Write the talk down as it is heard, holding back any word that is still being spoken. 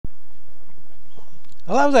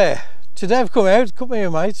Hello there. Today I've come out, a couple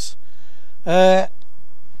of my mates,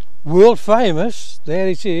 world famous, there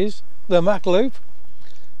it is, the MACH Loop.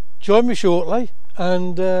 Join me shortly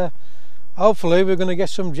and hopefully we're going to get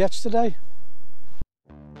some jets today.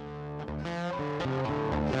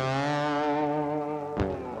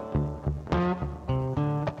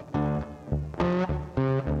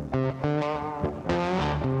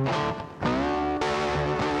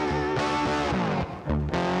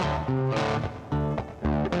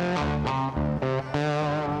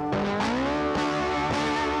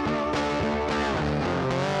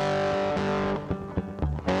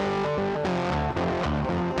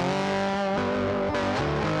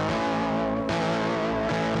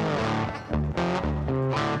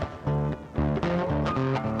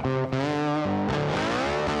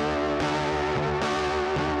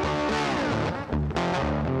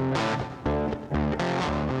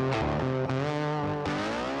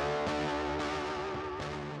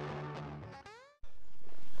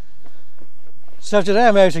 So today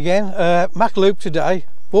I'm out again, MACH Loop today.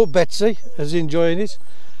 Bought Betsy, is enjoying it.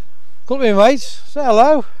 Couple of my mates, say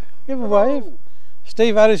hello, give a wave.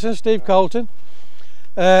 Steve Harrison, Steve Colton.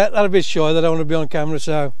 They're a bit shy, they don't want to be on camera,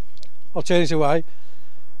 so I'll turn it away.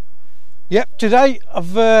 Yep, today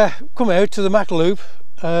I've come out to the MACH Loop.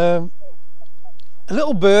 A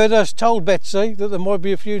little bird has told Betsy that there might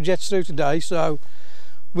be a few jets through today, so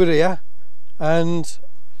we're here and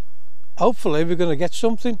hopefully we're going to get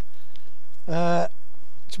something.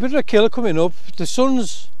 It's a bit of a killer coming up. The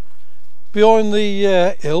sun's behind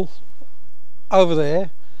the hill over there,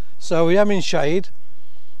 so we am in shade.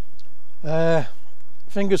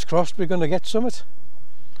 Fingers crossed we're going to get something.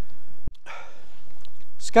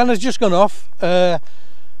 Scanner's just gone off.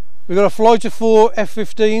 We've got a flight of 4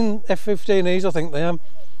 F15's, I think they am.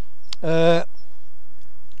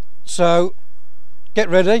 So get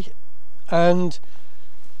ready, and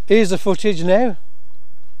here's the footage now.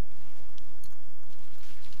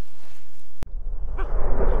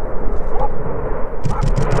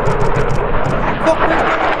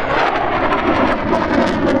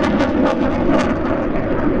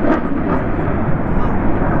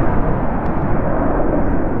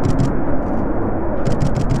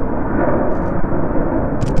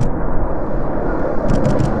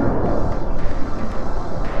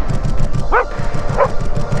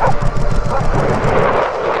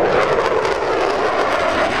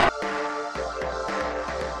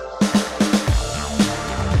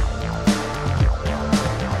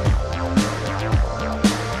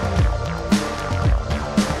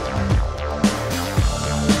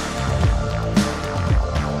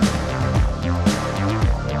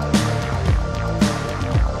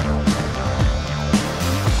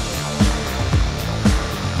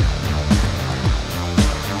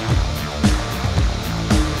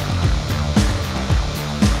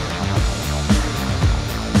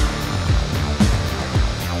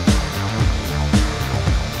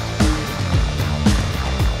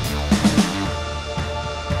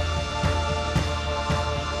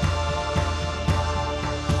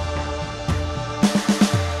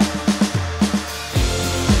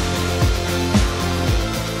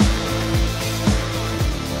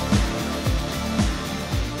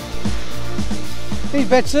 Hey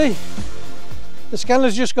Betsy, the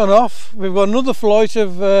scanner's just gone off. We've got another flight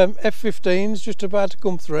of F15's just about to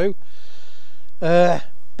come through.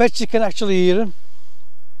 Betsy can actually hear them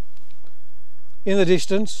in the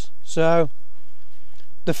distance. So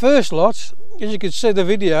the first lot, as you can see the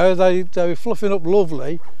video, they were fluffing up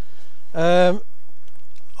lovely. I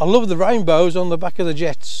love the rainbows on the back of the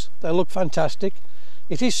jets. They look fantastic.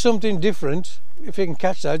 It is something different, if you can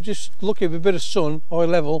catch that. Just look at a bit of sun, eye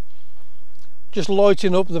level, just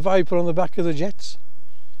lighting up the vapour on the back of the jets.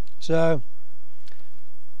 So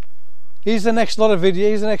here's the next lot of videos,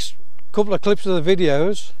 here's the next couple of clips of the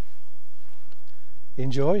videos.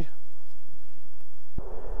 Enjoy.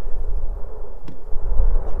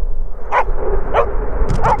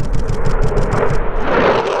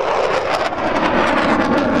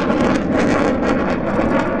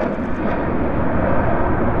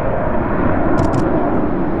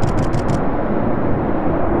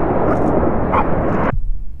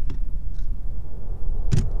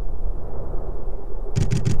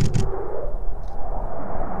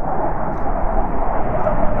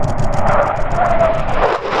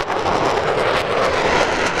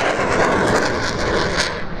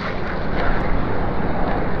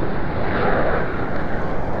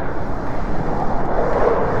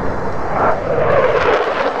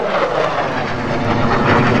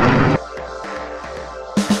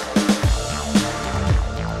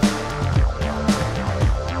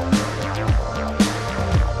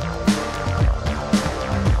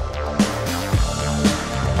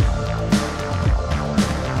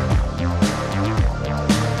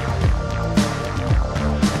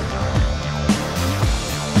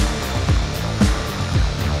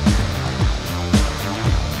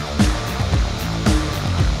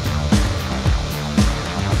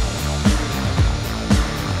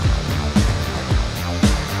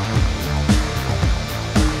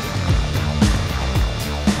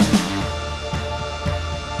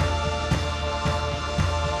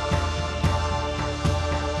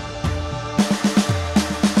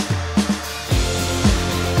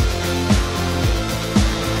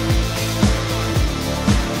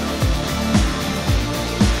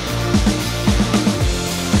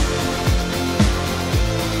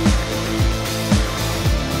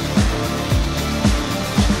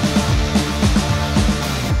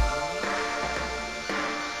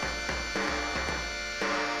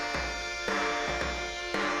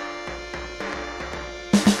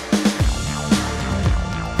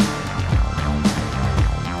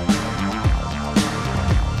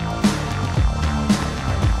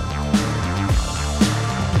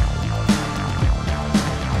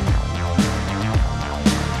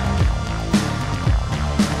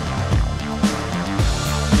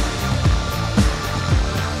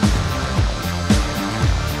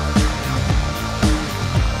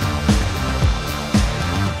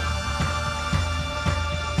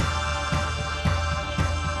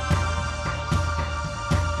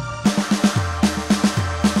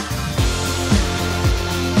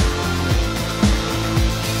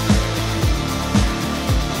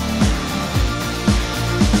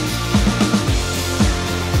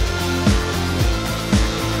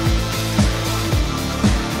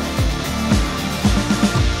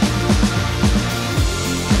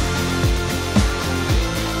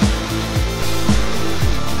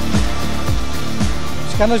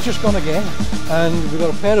 scanner's just gone again, and we've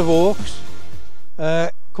got a pair of hawks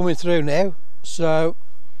coming through now. So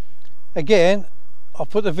again, I'll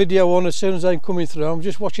put the video on as soon as I'm coming through. I'm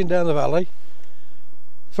just watching down the valley.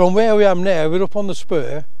 From where we am now, we're up on the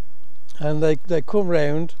spur, and they come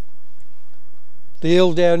round the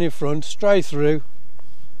hill down in front, straight through.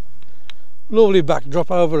 Lovely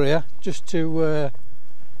backdrop over here, just to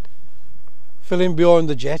fill in behind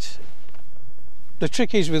the jet. The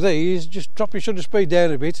trick is with these, just drop your shutter speed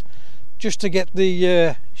down a bit, just to get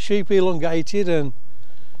the sheep elongated and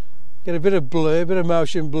get a bit of blur, a bit of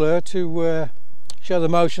motion blur to show the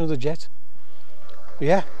motion of the jet. But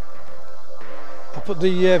yeah, I'll put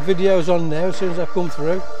the videos on now as soon as I come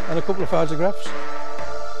through, and a couple of photographs.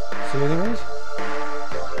 See you anyways.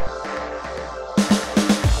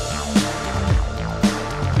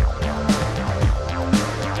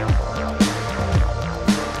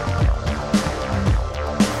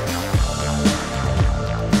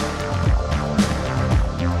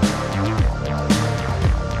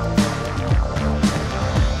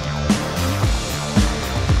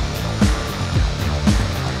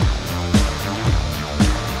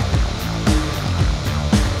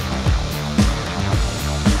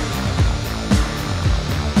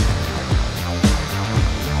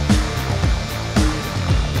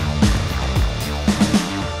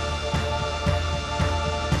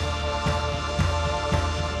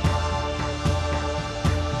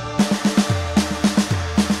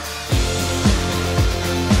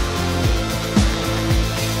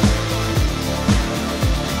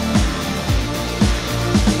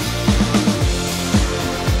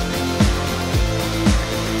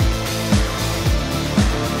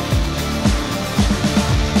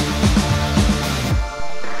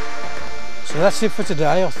 So that's it for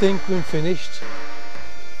today. I think we're finished.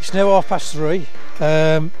 It's now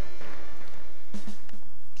 3:30.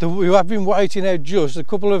 We have been waiting out just a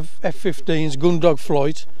couple of F15's Gundog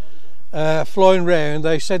flight flying round.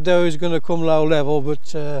 They said they was going to come low level, but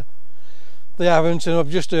they haven't, and I've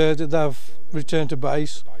just heard that they've returned to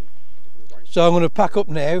base. So I'm going to pack up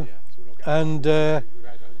now and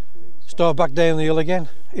start back down the hill again.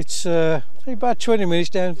 It's about 20 minutes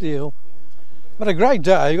down the hill. But a great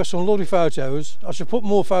day. Got some lovely photos. I should put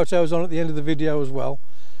more photos on at the end of the video as well.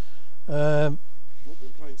 But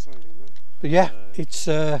yeah, it's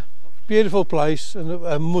a beautiful place and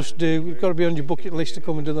a must do. You've got to be on your bucket list to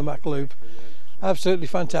come and do the MACH Loop. Absolutely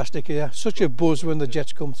fantastic here. Such a buzz when the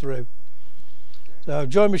jets come through. So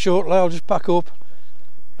join me shortly. I'll just pack up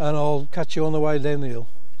and I'll catch you on the way down the hill.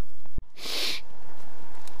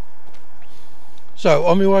 So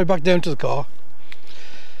on my way back down to the car.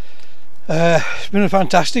 It's been a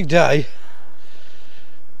fantastic day.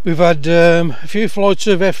 We've had a few flights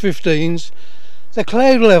of F15's. The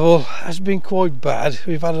cloud level has been quite bad.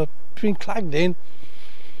 We've had been clagged in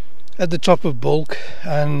at the top of bulk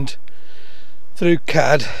and through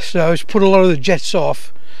CAD, so it's put a lot of the jets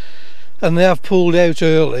off, and they have pulled out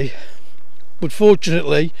early. But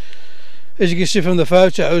fortunately, as you can see from the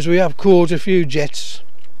photos, we have caught a few jets.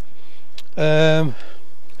 Some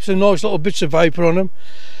nice little bits of vapour on them,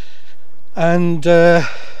 and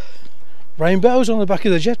rainbows on the back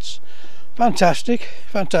of the jets. Fantastic,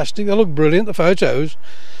 fantastic. They look brilliant, the photos.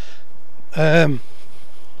 So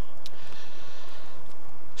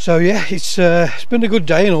yeah, it's been a good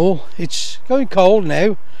day and all. It's going cold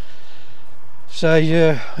now, so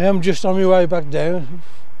I am just on my way back down,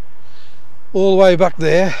 all the way back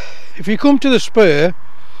there. If you come to the spur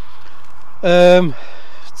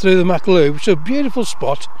through the MACH Loop, it's a beautiful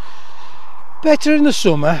spot. Better in the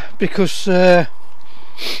summer because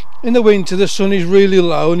in the winter the sun is really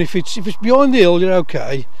low, and if it's behind the hill you're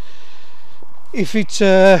okay. If it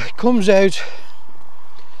comes out,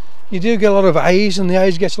 you do get a lot of haze, and the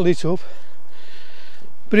haze gets lit up.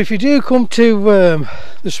 But if you do come to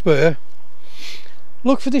the spur,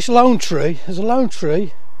 look for this lone tree. There's a lone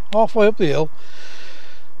tree halfway up the hill.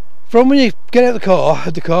 From when you get out of the car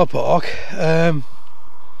at the car park, come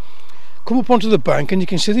up onto the bank and you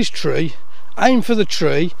can see this tree. Aim for the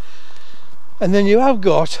tree, and then you have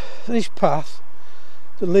got this path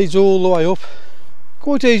that leads all the way up.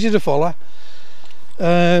 Quite easy to follow.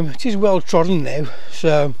 It is well trodden now,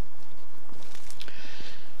 so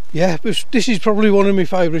yeah, but this is probably one of my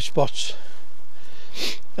favourite spots.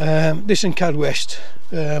 This and Cad West,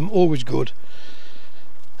 always good.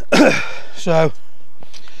 So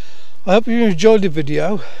I hope you enjoyed the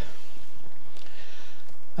video,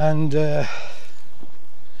 and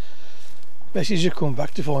Betsy's just come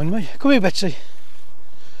back to find me. Come here, Betsy.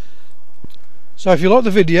 So if you like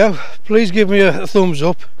the video, please give me a thumbs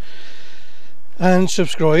up and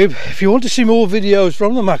subscribe. If you want to see more videos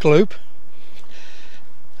from the MACH Loop,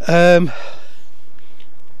 Leave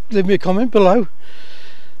me a comment below.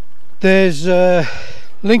 There's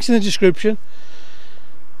links in the description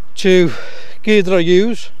to gear that I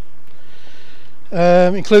use,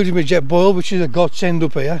 including my jet boil, which is a godsend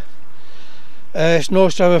up here. It's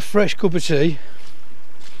nice to have a fresh cup of tea,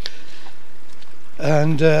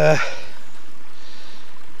 and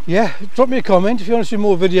yeah, drop me a comment if you want to see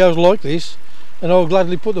more videos like this, and I'll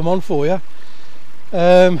gladly put them on for you.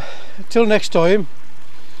 Till next time,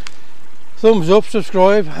 thumbs up,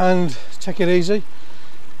 subscribe, and take it easy.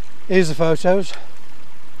 Here's the photos.